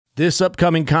This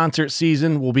upcoming concert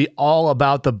season will be all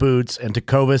about the boots, and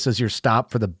Tecovas is your stop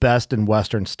for the best in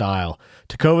Western style.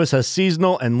 Tecovas has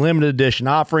seasonal and limited edition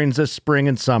offerings this spring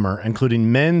and summer,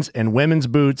 including men's and women's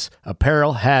boots,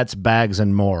 apparel, hats, bags,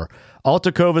 and more. All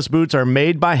Tecovas boots are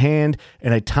made by hand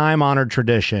in a time-honored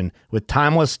tradition with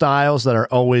timeless styles that are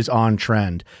always on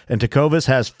trend. And Tecovas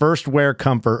has first wear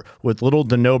comfort with little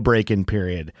to no break-in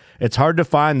period. It's hard to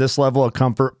find this level of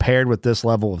comfort paired with this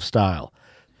level of style.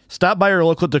 Stop by your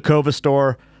local Tecovas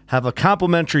store, have a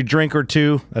complimentary drink or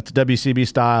two, that's WCB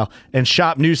style, and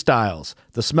shop new styles.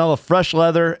 The smell of fresh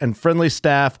leather and friendly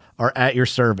staff are at your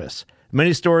service.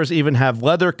 Many stores even have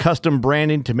leather custom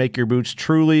branding to make your boots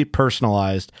truly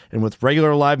personalized. And with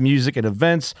regular live music and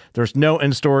events, there's no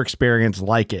in-store experience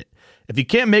like it. If you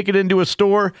can't make it into a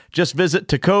store, just visit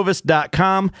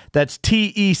tecovas.com. That's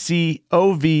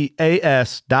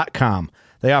TECOVAS.com.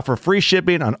 They offer free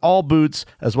shipping on all boots,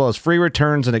 as well as free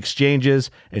returns and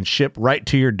exchanges, and ship right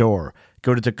to your door.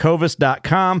 Go to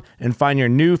tecovas.com and find your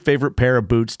new favorite pair of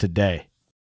boots today.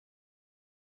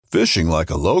 Fishing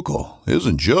like a local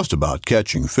isn't just about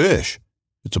catching fish.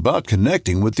 It's about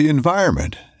connecting with the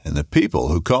environment and the people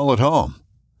who call it home.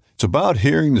 It's about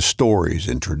hearing the stories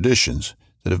and traditions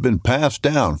that have been passed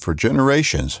down for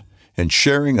generations and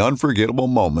sharing unforgettable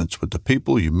moments with the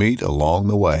people you meet along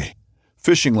the way.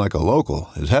 Fishing like a local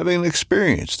is having an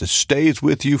experience that stays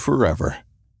with you forever.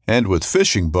 And with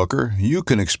Fishing Booker, you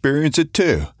can experience it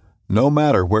too, no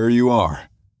matter where you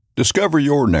are. Discover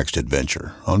your next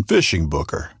adventure on Fishing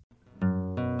Booker.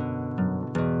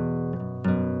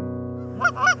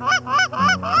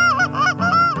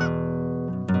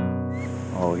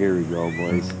 Oh, here we go,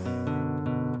 boys.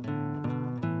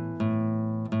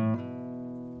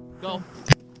 Go.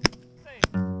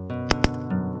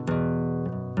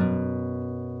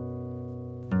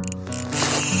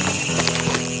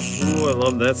 Ooh, I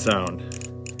love that sound.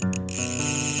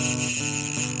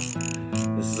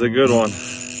 This is a good one.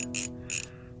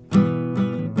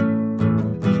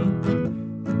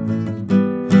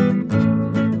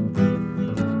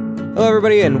 Hello,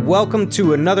 everybody, and welcome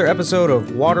to another episode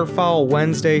of Waterfowl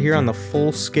Wednesday here on the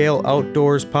Full Scale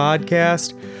Outdoors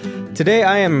podcast. Today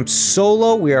I am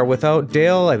solo. We are without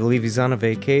Dale. I believe he's on a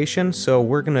vacation, so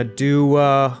we're going to do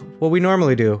what we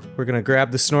normally do. We're going to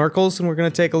grab the snorkels and we're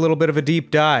going to take a little bit of a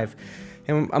deep dive.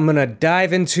 And I'm going to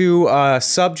dive into a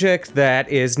subject that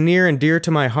is near and dear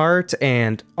to my heart,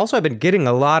 and also I've been getting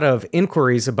a lot of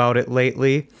inquiries about it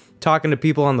lately, talking to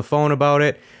people on the phone about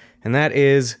it, and that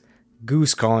is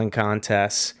goose calling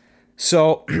contests.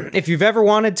 So if you've ever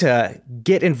wanted to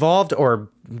get involved or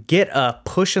get a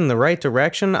push in the right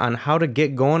direction on how to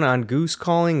get going on goose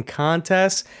calling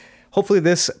contests, hopefully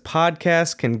this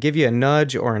podcast can give you a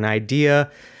nudge or an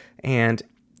idea. And,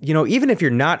 you know, even if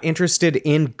you're not interested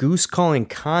in goose calling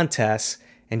contests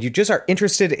and you just are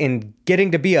interested in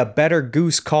getting to be a better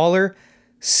goose caller,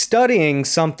 studying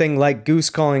something like goose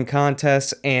calling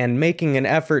contests and making an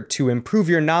effort to improve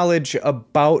your knowledge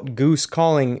about goose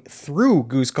calling through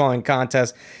goose calling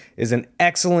contests is an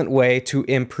excellent way to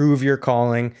improve your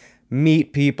calling,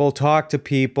 meet people, talk to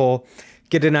people,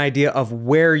 get an idea of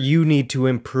where you need to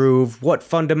improve, what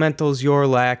fundamentals you're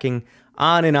lacking,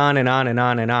 on and on and on and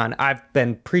on and on. I've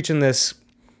been preaching this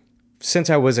since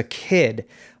I was a kid,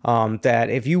 that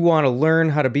if you want to learn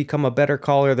how to become a better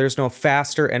caller, there's no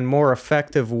faster and more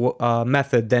effective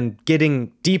method than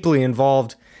getting deeply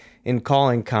involved in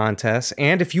calling contests.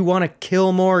 And if you want to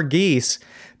kill more geese,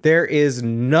 there is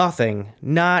nothing,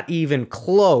 not even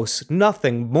close,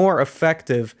 nothing more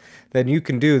effective than you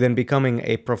can do than becoming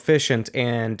a proficient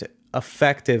and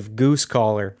effective goose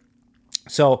caller.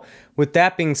 So with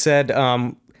that being said,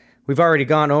 we've already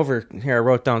gone over here. I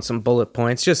wrote down some bullet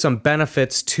points, just some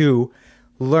benefits to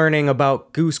learning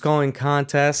about goose calling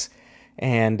contests,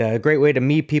 and a great way to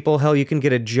meet people. Hell, you can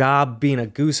get a job being a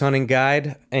goose hunting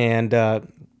guide and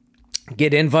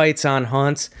get invites on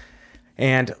hunts.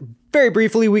 And very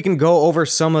briefly, we can go over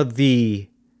some of the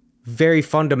very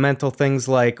fundamental things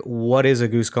like what is a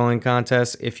goose calling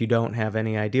contest if you don't have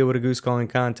any idea what a goose calling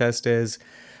contest is,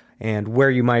 and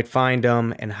where you might find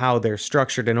them and how they're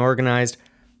structured and organized.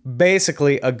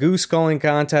 Basically, a goose calling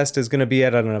contest is going to be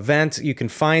at an event. You can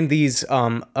find these,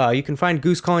 you can find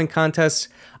goose calling contests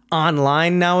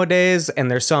online nowadays,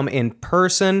 and there's some in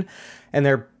person, and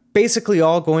they're basically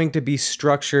all going to be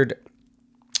structured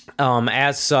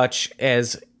as such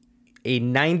as a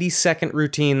 90-second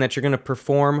routine that you're going to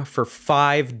perform for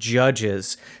 5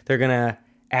 judges. They're going to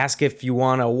ask if you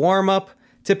want to warm up.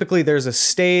 Typically, there's a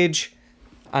stage.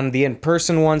 On the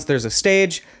in-person ones, there's a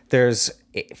stage. There's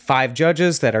 5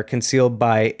 judges that are concealed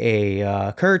by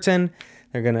a curtain.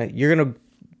 You're gonna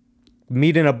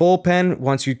meet in a bullpen.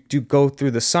 Once you do go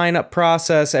through the sign-up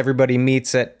process, everybody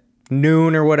meets at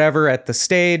noon or whatever at the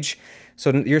stage.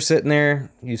 So you're sitting there,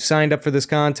 you signed up for this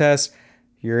contest,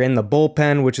 you're in the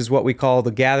bullpen, which is what we call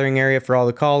the gathering area for all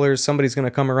the callers. Somebody's going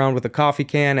to come around with a coffee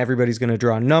can, everybody's going to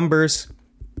draw numbers,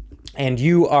 and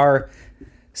you are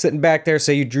sitting back there.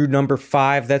 Say you drew number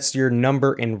 5, that's your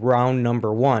number in round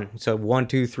number 1. So 1,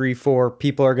 2, 3, 4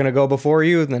 people are going to go before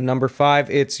you, and then number 5,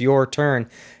 it's your turn.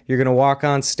 You're going to walk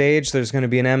on stage, there's going to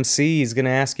be an MC, he's going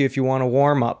to ask you if you want to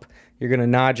warm up. You're going to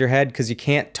nod your head because you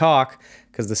can't talk,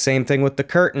 because the same thing with the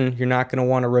curtain, you're not going to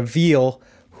want to reveal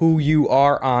who you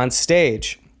are on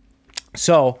stage.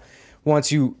 So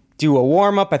once you do a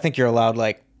warm-up, I think you're allowed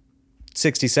like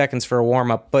 60 seconds for a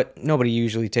warm-up, but nobody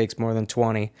usually takes more than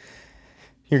 20.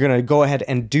 You're going to go ahead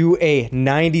and do a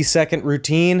 90-second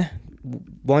routine.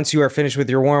 Once you are finished with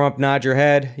your warm-up, nod your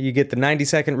head, you get the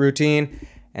 90-second routine,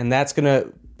 and that's going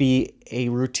to be a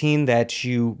routine that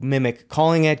you mimic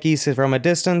calling at geese from a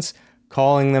distance,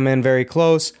 calling them in very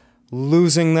close,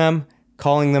 losing them,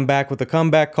 calling them back with a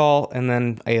comeback call, and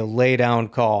then a lay down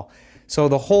call. So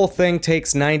the whole thing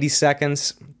takes 90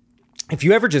 seconds. If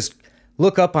you ever just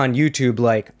look up on YouTube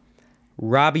like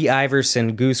Robbie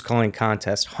Iverson goose calling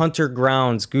contest, Hunter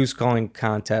Grounds goose calling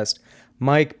contest,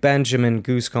 Mike Benjamin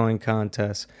goose calling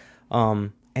contest,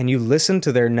 and you listen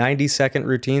to their 90-second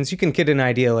routines, you can get an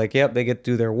idea like, yep, they get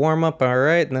to do their warm-up, all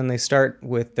right, and then they start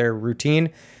with their routine.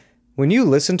 When you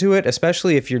listen to it,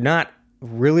 especially if you're not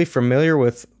really familiar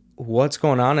with what's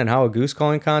going on and how a goose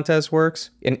calling contest works,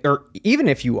 or even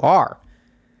if you are,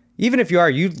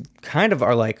 you kind of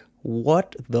are like,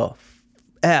 what the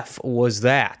F was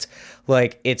that?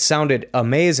 Like, it sounded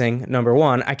amazing, number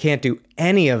 1. I can't do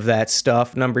any of that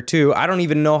stuff. Number 2, I don't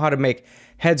even know how to make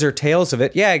heads or tails of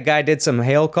it. Yeah, a guy did some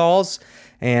hail calls,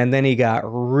 and then he got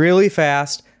really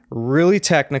fast, really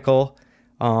technical.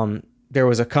 There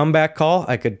was a comeback call.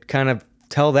 I could kind of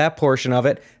tell that portion of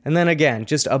it. And then again,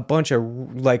 just a bunch of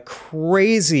like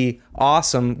crazy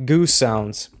awesome goose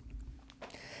sounds.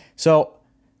 So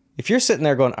if you're sitting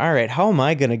there going, all right, how am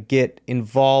I going to get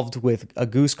involved with a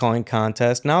goose calling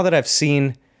contest now that I've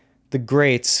seen the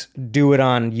greats do it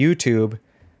on YouTube?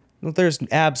 There's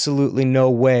absolutely no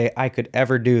way I could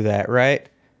ever do that, right?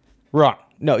 Wrong.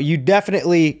 No, you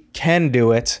definitely can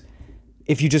do it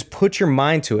if you just put your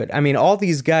mind to it. I mean, all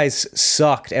these guys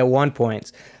sucked at one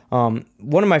point. One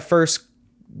of my first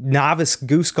novice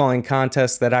goose calling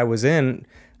contests that I was in,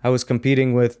 I was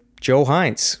competing with Joe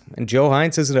Heinz. And Joe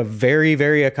Heinz is a very,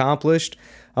 very accomplished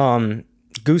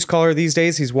goose caller these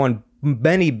days. He's won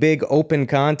many big open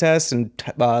contests and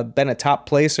been a top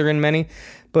placer in many.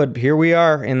 But here we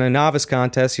are in a novice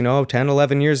contest, 10,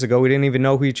 11 years ago. We didn't even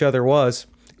know who each other was.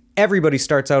 Everybody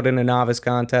starts out in a novice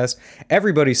contest.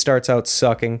 Everybody starts out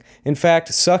sucking. In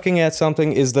fact, sucking at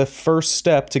something is the first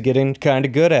step to getting kind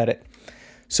of good at it.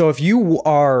 So if you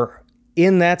are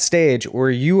in that stage where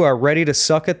you are ready to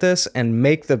suck at this and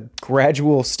make the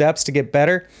gradual steps to get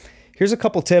better, here's a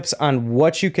couple tips on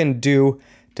what you can do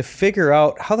to figure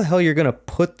out how the hell you're going to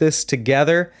put this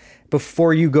together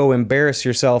before you go embarrass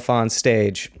yourself on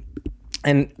stage.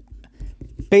 And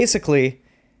basically,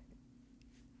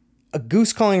 a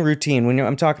goose calling routine, when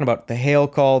I'm talking about the hail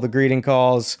call, the greeting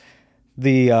calls,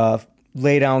 the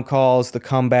lay down calls, the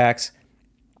comebacks,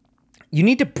 you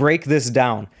need to break this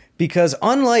down, because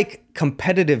unlike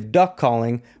competitive duck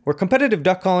calling,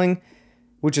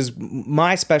 which is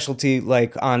my specialty,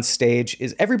 like on stage,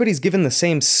 is everybody's given the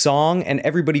same song and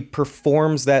everybody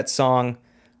performs that song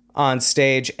on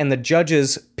stage, and the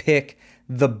judges pick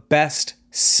the best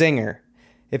singer,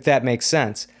 if that makes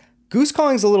sense. Goose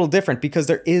calling is a little different because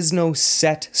there is no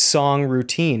set song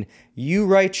routine. You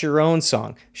write your own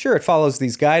song. Sure, it follows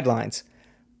these guidelines,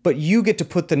 but you get to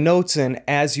put the notes in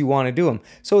as you want to do them.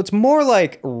 So it's more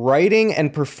like writing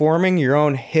and performing your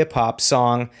own hip-hop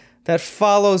song that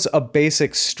follows a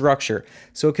basic structure.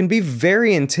 So it can be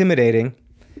very intimidating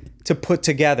to put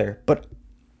together, but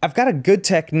I've got a good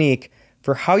technique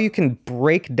for how you can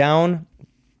break down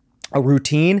a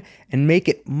routine and make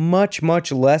it much,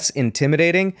 much less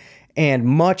intimidating and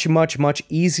much, much, much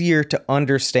easier to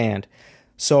understand.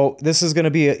 So this is going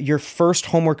to be your first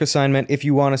homework assignment if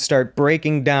you want to start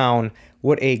breaking down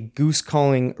what a goose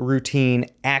calling routine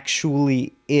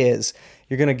actually is.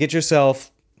 You're going to get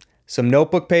yourself some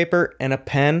notebook paper and a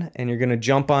pen, and you're going to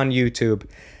jump on YouTube.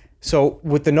 So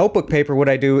with the notebook paper, what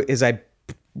I do is I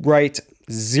write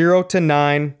 0 to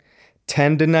 9,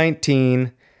 10 to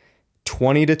 19,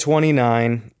 20 to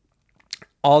 29,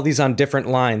 all these on different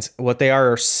lines. What they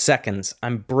are seconds.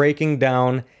 I'm breaking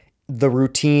down the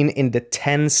routine into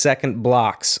 10-second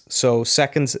blocks. So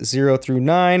seconds 0 through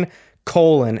 9,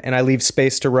 colon, and I leave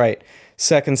space to write.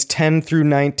 Seconds 10 through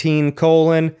 19,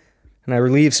 colon, and I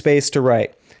leave space to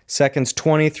write. Seconds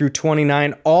 20 through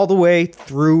 29, all the way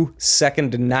through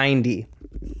second 90.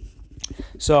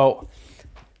 So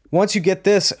once you get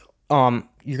this,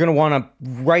 you're going to want to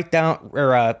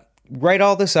write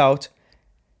all this out,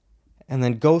 and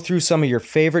then go through some of your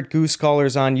favorite goose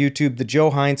callers on YouTube, the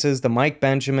Joe Heinzes, the Mike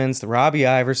Benjamins, the Robbie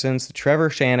Iversons, the Trevor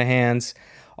Shanahans,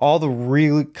 all the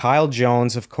really, Kyle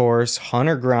Jones, of course,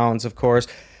 Hunter Grounds, of course.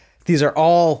 These are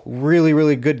all really,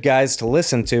 really good guys to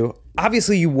listen to.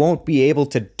 Obviously, you won't be able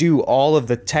to do all of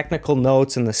the technical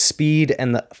notes and the speed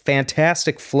and the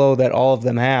fantastic flow that all of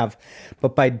them have.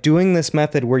 But by doing this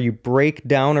method where you break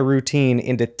down a routine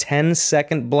into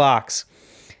 10-second blocks,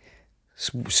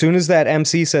 as soon as that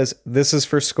MC says, this is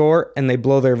for score, and they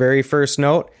blow their very first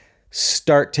note,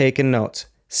 start taking notes.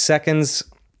 Seconds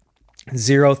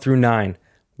 0 through 9.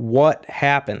 What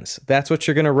happens? That's what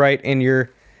you're going to write in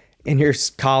your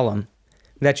column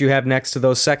that you have next to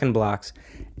those second blocks.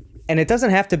 And it doesn't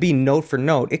have to be note for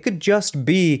note. It could just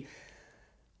be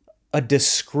a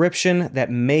description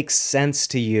that makes sense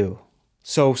to you.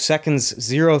 So seconds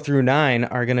 0 through 9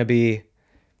 are going to be,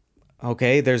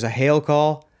 okay, there's a hail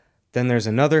call, then there's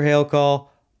another hail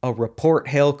call, a report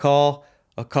hail call,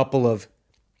 a couple of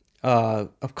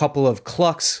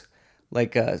clucks,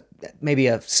 like maybe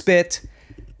a spit.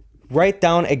 Write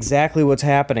down exactly what's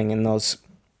happening in those,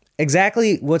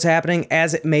 exactly what's happening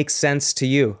as it makes sense to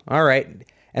you. All right.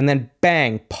 And then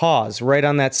bang, pause right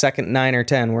on that second 9 or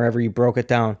 10, wherever you broke it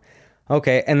down.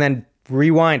 Okay. And then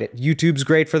rewind it. YouTube's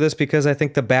great for this because I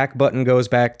think the back button goes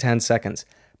back 10 seconds.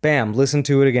 Bam, listen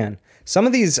to it again. Some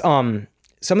of these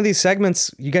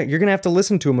segments, you're going to have to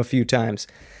listen to them a few times.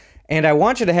 And I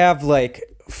want you to have like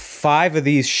 5 of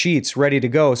these sheets ready to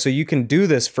go so you can do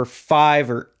this for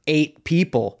 5 or 8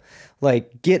 people.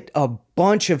 Like, get a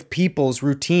bunch of people's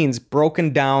routines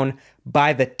broken down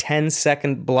by the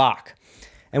 10-second block.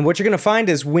 And what you're going to find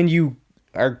is when you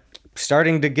are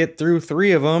starting to get through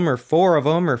 3 of them or 4 of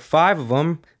them or 5 of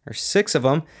them or 6 of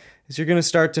them, is you're going to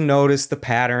start to notice the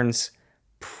patterns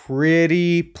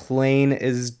pretty plain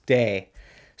as day.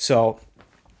 So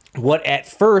what at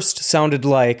first sounded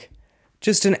like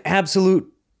just an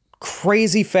absolute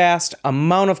crazy fast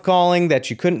amount of calling that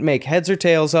you couldn't make heads or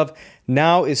tails of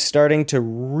now is starting to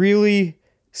really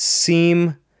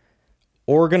seem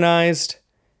organized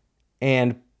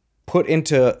and put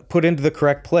into the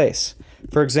correct place.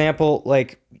 For example,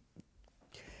 like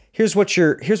here's what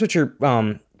your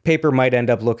paper might end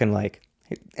up looking like.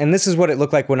 And this is what it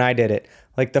looked like when I did it.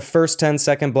 Like the first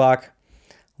 10-second block,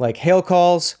 like hail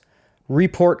calls,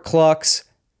 report clucks,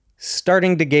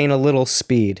 starting to gain a little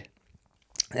speed.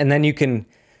 And then you can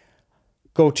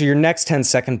go to your next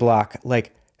 10-second block,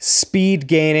 like speed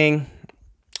gaining,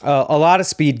 a lot of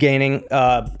speed gaining,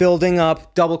 building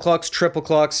up, double clucks, triple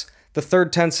clucks. The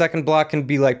third 10-second block can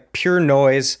be like pure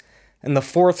noise. And the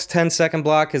fourth 10-second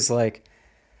block is like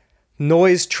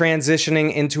noise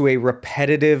transitioning into a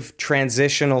repetitive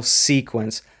transitional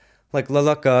sequence. Like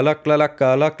la-lucka, luck,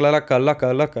 la-lucka, luck, la-lucka,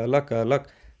 lucka, lucka, lucka, luck.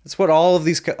 That's what all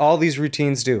these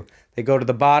routines do. They go to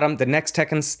the bottom. The next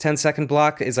 10-second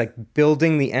block is like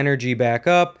building the energy back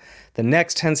up. The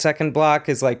next 10-second block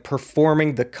is like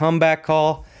performing the comeback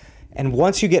call. And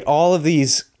once you get all of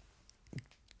these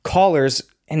callers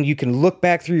and you can look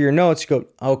back through your notes, you go,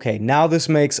 okay, now this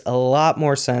makes a lot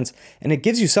more sense. And it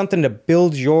gives you something to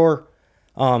build your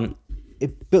routine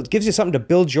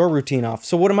off.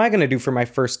 So what am I going to do for my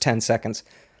first 10 seconds?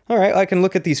 All right, I can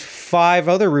look at these 5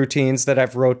 other routines that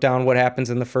I've wrote down what happens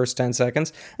in the first 10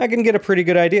 seconds. I can get a pretty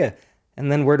good idea. And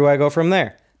then where do I go from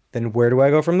there?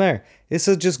 This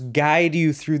will just guide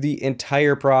you through the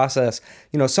entire process.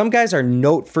 You know, some guys are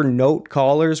note for note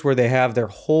callers where they have their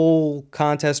whole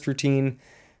contest routine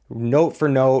note for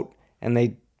note and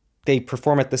they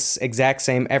perform it the exact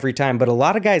same every time. But a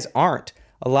lot of guys aren't.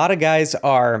 A lot of guys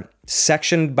are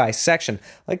section by section.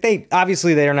 Like they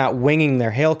are not winging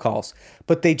their hail calls,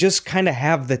 but they just kind of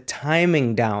have the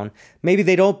timing down. Maybe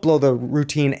they don't blow the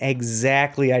routine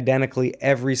exactly identically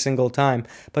every single time,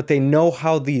 but they know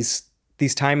how these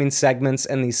timing segments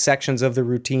and these sections of the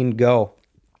routine go.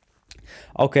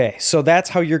 Okay, so that's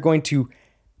how you're going to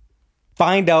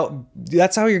find out,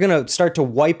 that's how you're going to start to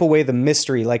wipe away the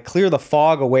mystery, like clear the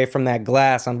fog away from that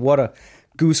glass on what a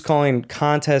goose calling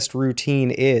contest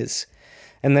routine is.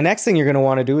 And the next thing you're going to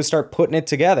want to do is start putting it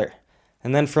together.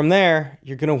 And then from there,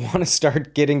 you're going to want to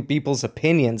start getting people's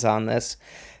opinions on this.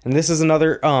 And this is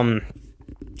another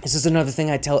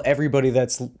thing I tell everybody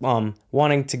that's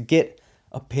wanting to get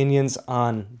opinions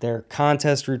on their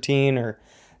contest routine or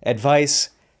advice.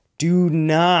 Do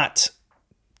not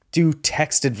do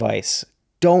text advice.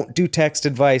 Don't do text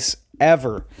advice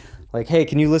ever. Like, hey,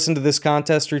 can you listen to this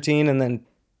contest routine and then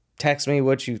text me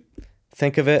what you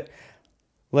think of it?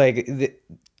 Like,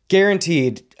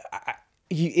 guaranteed,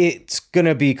 it's going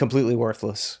to be completely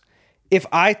worthless. If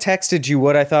I texted you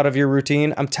what I thought of your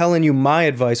routine, I'm telling you my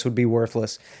advice would be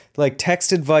worthless. Like,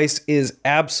 text advice is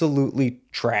absolutely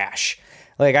trash.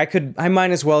 Like, I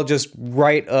might as well just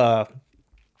write a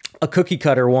cookie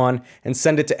cutter one and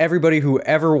send it to everybody who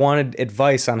ever wanted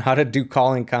advice on how to do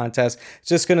calling contests. It's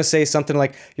just going to say something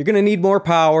like, you're going to need more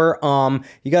power.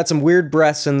 You got some weird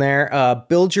breaths in there.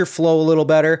 Build your flow a little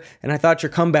better. And I thought your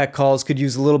comeback calls could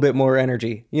use a little bit more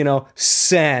energy.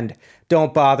 Send.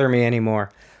 Don't bother me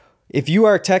anymore. If you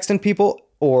are texting people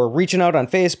or reaching out on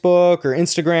Facebook or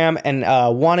Instagram and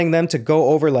wanting them to go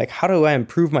over, like, how do I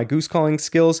improve my goose calling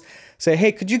skills? Say,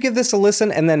 hey, could you give this a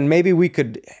listen? And then maybe we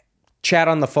could chat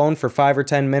on the phone for 5 or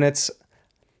 10 minutes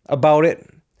about it.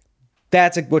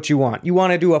 That's what you want. You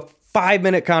want to do a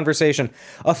 5-minute conversation.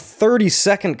 A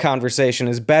 30-second conversation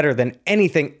is better than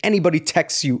anything anybody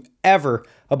texts you ever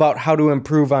about how to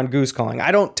improve on goose calling.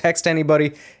 I don't text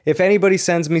anybody. If anybody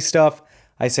sends me stuff,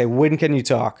 I say, when can you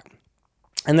talk?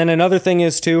 And then another thing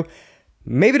is, too,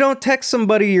 maybe don't text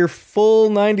somebody your full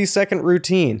 90-second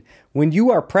routine. When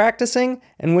you are practicing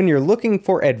and when you're looking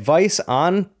for advice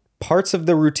on parts of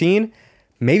the routine,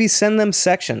 maybe send them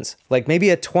sections, like maybe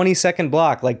a 20-second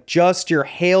block, like just your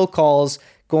hail calls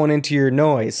going into your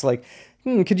noise. Like,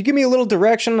 could you give me a little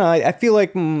direction? I feel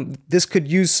like this could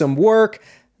use some work.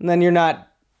 And then you're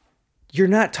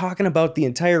not talking about the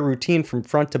entire routine from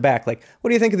front to back. Like, what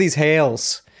do you think of these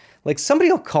hails? Like,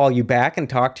 somebody will call you back and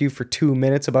talk to you for 2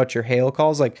 minutes about your hail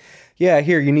calls. Like, yeah,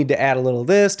 here, you need to add a little of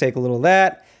this, take a little of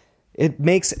that. It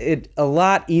makes it a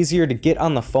lot easier to get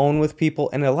on the phone with people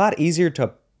and a lot easier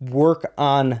to work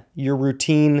on your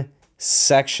routine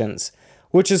sections,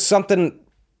 which is something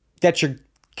that you're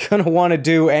going to want to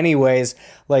do anyways.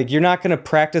 Like, you're not going to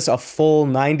practice a full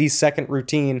 90-second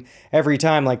routine every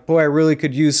time. Like, boy, I really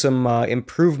could use some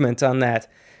improvement on that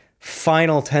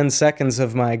final 10 seconds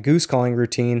of my goose calling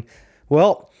routine.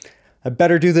 Well, I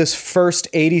better do this first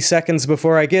 80 seconds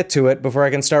before I get to it, before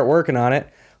I can start working on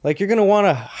it. Like, you're going to want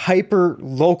to hyper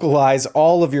localize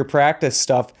all of your practice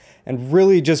stuff and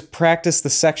really just practice the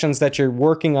sections that you're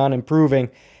working on improving,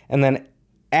 and then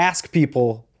ask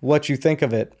people what you think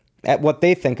of it, at what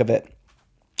they think of it.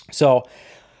 So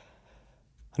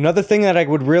another thing that I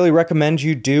would really recommend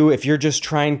you do if you're just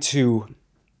trying to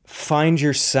find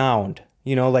your sound,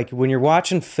 like when you're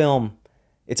watching film,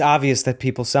 it's obvious that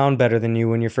people sound better than you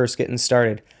when you're first getting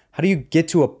started. How do you get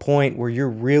to a point where you're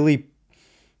really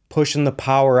pushing the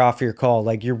power off your call?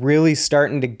 Like, you're really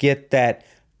starting to get that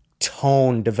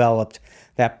tone developed,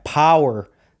 that power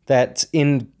that's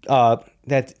in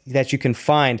that you can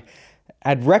find.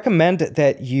 I'd recommend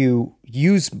that you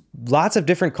use lots of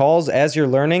different calls as you're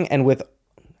learning, and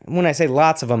when I say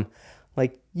lots of them,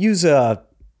 like, use a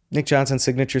Nick Johnson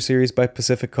Signature Series by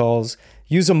Pacific Calls.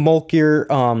 Use a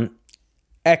Mulkir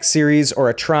X Series or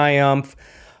a Triumph.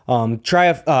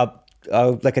 Try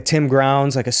like a Tim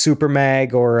Grounds, like a Super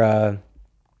Mag, or a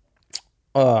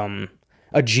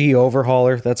G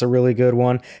Overhauler. That's a really good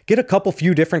one. Get a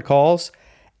few different calls,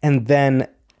 and then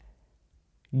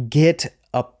get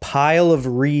a pile of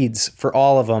reads for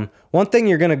all of them. One thing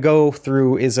you're going to go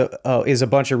through is a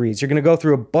bunch of reads. You're going to go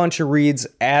through a bunch of reads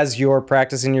as you're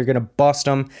practicing. You're going to bust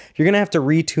them. You're going to have to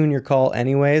retune your call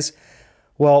anyways.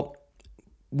 Well,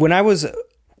 when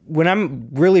I'm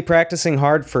really practicing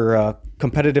hard for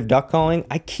competitive duck calling,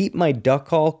 I keep my duck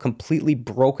call completely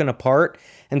broken apart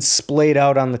and splayed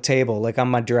out on the table, like on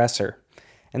my dresser.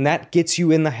 And that gets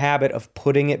you in the habit of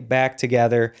putting it back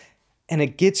together. And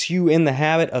it gets you in the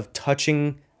habit of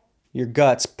touching your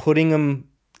guts, putting them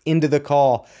into the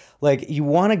call. Like, you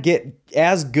want to get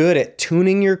as good at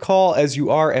tuning your call as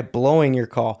you are at blowing your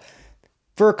call,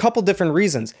 for a couple different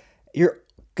reasons. You're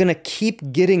going to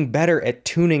keep getting better at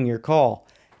tuning your call.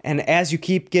 And as you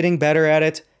keep getting better at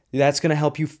it, that's going to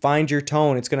help you find your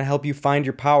tone. It's going to help you find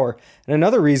your power. And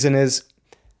another reason is,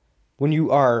 when you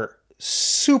are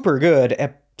super good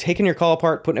at taking your call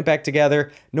apart, putting it back together,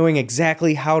 knowing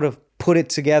exactly how to put it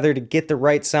together to get the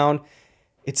right sound,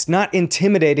 it's not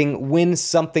intimidating when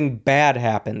something bad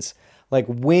happens. Like,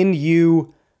 when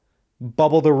you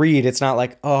bubble the reed, it's not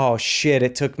like, oh shit,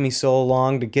 it took me so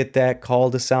long to get that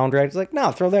call to sound right. It's like,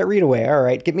 no, throw that reed away. All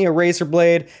right, get me a razor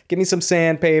blade, get me some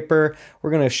sandpaper. We're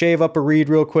going to shave up a reed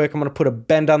real quick. I'm going to put a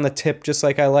bend on the tip just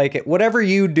like I like it. Whatever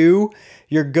you do,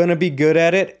 you're going to be good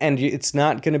at it, and it's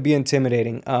not going to be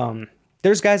intimidating.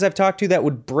 There's guys I've talked to that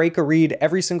would break a reed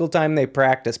every single time they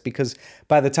practice, because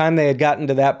by the time they had gotten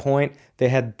to that point, they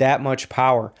had that much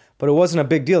power. but it wasn't a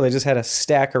big deal. They just had a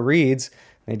stack of reeds.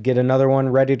 They'd get another one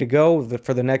ready to go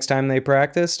for the next time they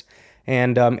practiced,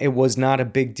 and it was not a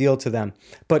big deal to them.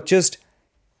 But just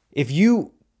if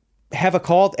you have a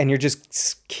call and you're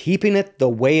just keeping it the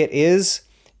way it is,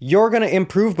 you're going to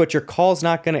improve, but your call's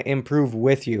not going to improve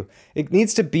with you. It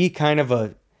needs to be kind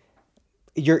of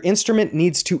your instrument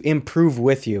needs to improve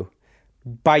with you.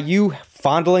 By you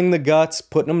fondling the guts,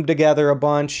 putting them together a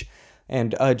bunch,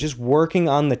 and just working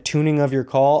on the tuning of your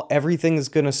call, everything is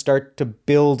going to start to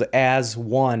build as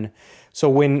one. So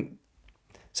when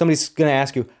somebody's going to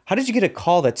ask you, how did you get a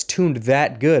call that's tuned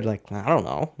that good? Like, I don't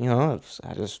know.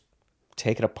 I just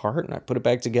take it apart and I put it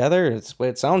back together. It's the way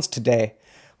it sounds today.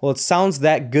 Well, it sounds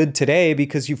that good today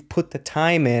because you've put the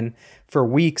time in for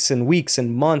weeks and weeks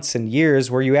and months and years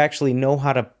where you actually know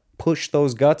how to push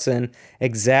those guts in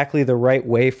exactly the right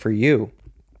way for you.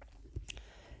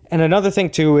 And another thing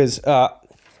too is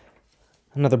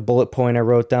another bullet point I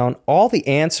wrote down. All the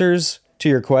answers to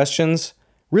your questions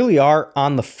really are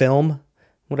on the film.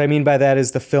 What I mean by that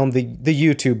is the film, the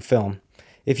YouTube film.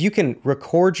 If you can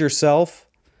record yourself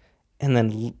and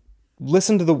then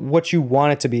listen to what you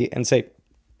want it to be and say,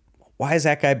 why is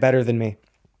that guy better than me?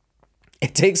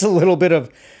 It takes a little bit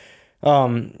of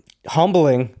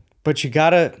humbling, but you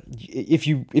gotta, if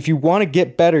you want to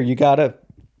get better, you gotta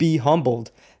be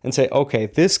humbled and say, okay,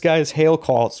 this guy's hail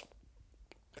calls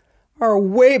are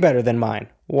way better than mine.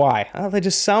 Why? Oh, they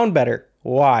just sound better.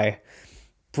 Why?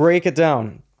 Break it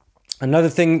down. Another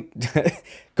thing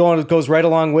goes right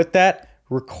along with that,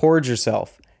 record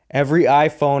yourself. Every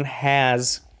iPhone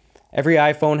has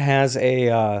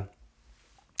a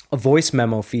voice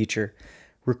memo feature.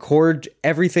 Record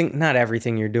everything, not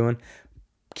everything you're doing.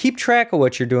 Keep track of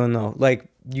what you're doing though. Like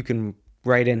you can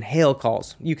write in hail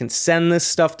calls. You can send this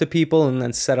stuff to people and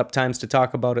then set up times to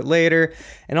talk about it later.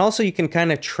 And also you can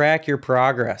kind of track your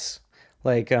progress.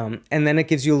 And then it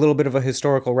gives you a little bit of a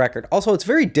historical record. Also, it's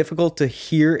very difficult to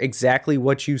hear exactly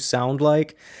what you sound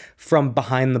like from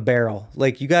behind the barrel.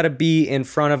 Like you got to be in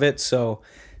front of it. So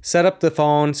set up the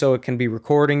phone so it can be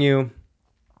recording you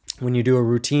when you do a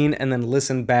routine and then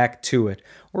listen back to it.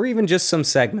 Or even just some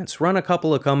segments. Run a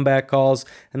couple of comeback calls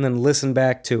and then listen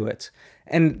back to it.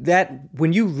 And that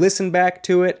when you listen back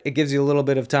to it, it gives you a little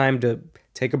bit of time to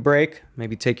take a break,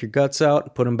 maybe take your guts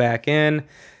out, put them back in,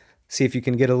 see if you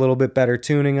can get a little bit better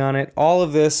tuning on it. All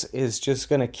of this is just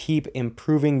going to keep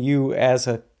improving you as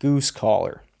a goose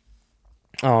caller.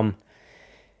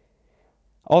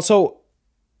 Also,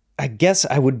 I guess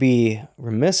I would be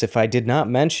remiss if I did not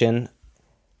mention,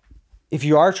 if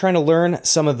you are trying to learn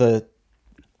some of the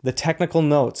technical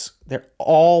notes, they're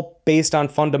all based on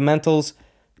fundamentals.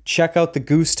 Check out the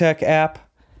GooseTech app.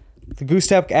 The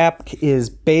GooseTech app is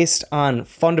based on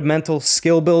fundamental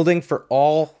skill building for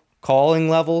all calling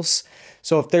levels.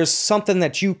 So if there's something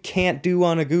that you can't do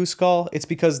on a goose call, it's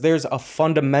because there's a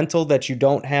fundamental that you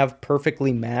don't have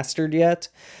perfectly mastered yet.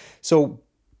 So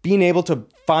being able to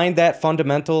find that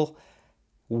fundamental,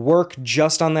 work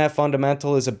just on that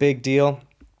fundamental is a big deal.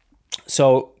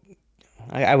 So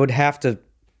I would have to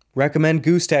recommend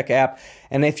GooseTech app.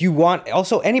 And if you want,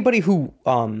 also anybody who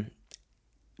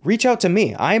reach out to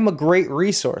me. I'm a great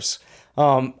resource.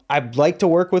 I'd like to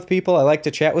work with people. I like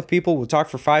to chat with people. We'll talk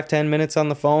for 5-10 minutes on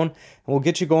the phone, and we'll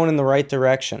get you going in the right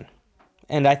direction.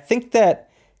 And I think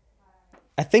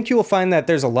you will find that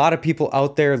there's a lot of people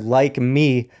out there like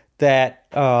me that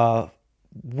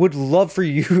would love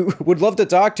to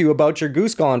talk to you about your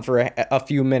goose calling for a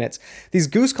few minutes. These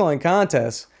goose calling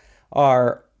contests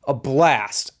are a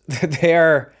blast.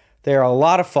 They're a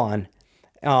lot of fun.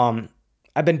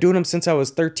 I've been doing them since I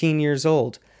was 13 years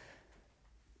old.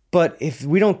 But if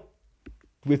we don't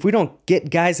get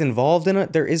guys involved in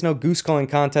it, there is no goose calling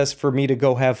contest for me to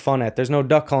go have fun at. There's no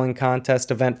duck calling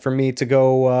contest event for me to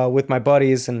go with my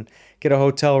buddies and get a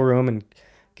hotel room and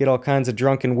get all kinds of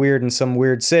drunk and weird in some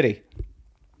weird city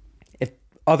if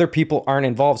other people aren't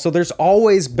involved. So there's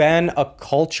always been a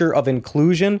culture of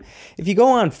inclusion. If you go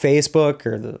on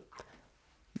Facebook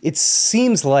it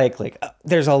seems like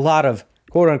there's a lot of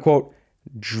quote unquote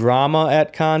drama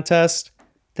at contests.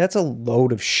 That's a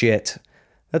load of shit.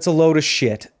 That's a load of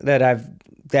shit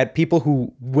that people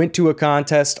who went to a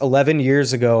contest 11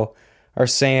 years ago are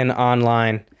saying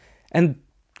online. And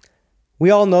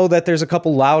we all know that there's a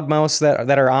couple loudmouths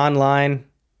that are online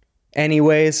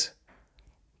anyways.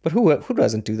 But who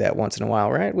doesn't do that once in a while,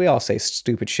 right? We all say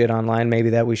stupid shit online, maybe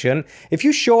that we shouldn't. If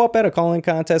you show up at a calling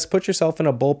contest, put yourself in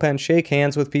a bullpen, shake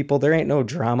hands with people, there ain't no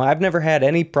drama. I've never had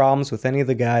any problems with any of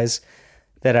the guys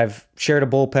that I've shared a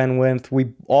bullpen with.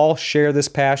 We all share this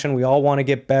passion. We all want to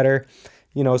get better.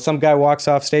 Some guy walks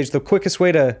off stage. The quickest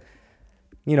way to,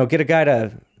 get a guy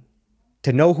to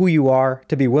to know who you are,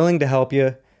 to be willing to help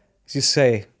you. Just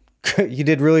say, you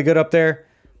did really good up there.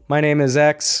 My name is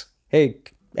X. Hey,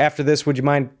 after this, would you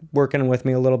mind working with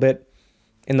me a little bit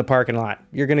in the parking lot?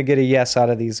 You're going to get a yes out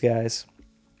of these guys.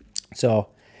 So,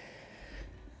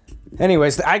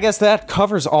 anyways, I guess that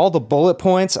covers all the bullet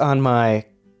points on my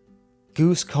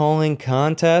goose calling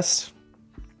contest.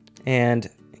 And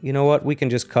you know what? We can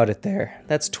just cut it there.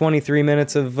 That's 23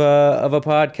 minutes of a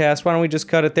podcast. Why don't we just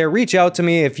cut it there? Reach out to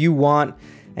me if you want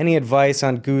any advice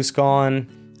on goose calling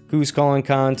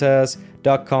contest,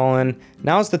 duck calling.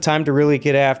 Now's the time to really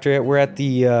get after it. We're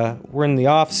in the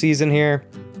off season here.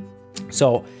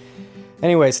 So,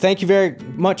 anyways, thank you very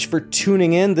much for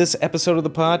tuning in. This episode of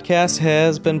the podcast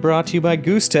has been brought to you by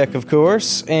Goose Tech, of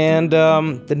course, and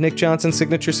the Nick Johnson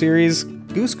Signature Series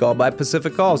Goose Call by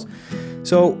Pacific Calls.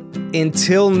 So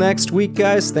until next week,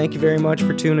 guys, thank you very much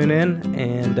for tuning in,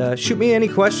 and shoot me any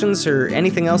questions or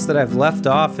anything else that I've left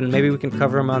off, and maybe we can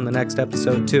cover them on the next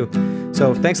episode too.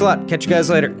 So thanks a lot. Catch you guys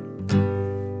later.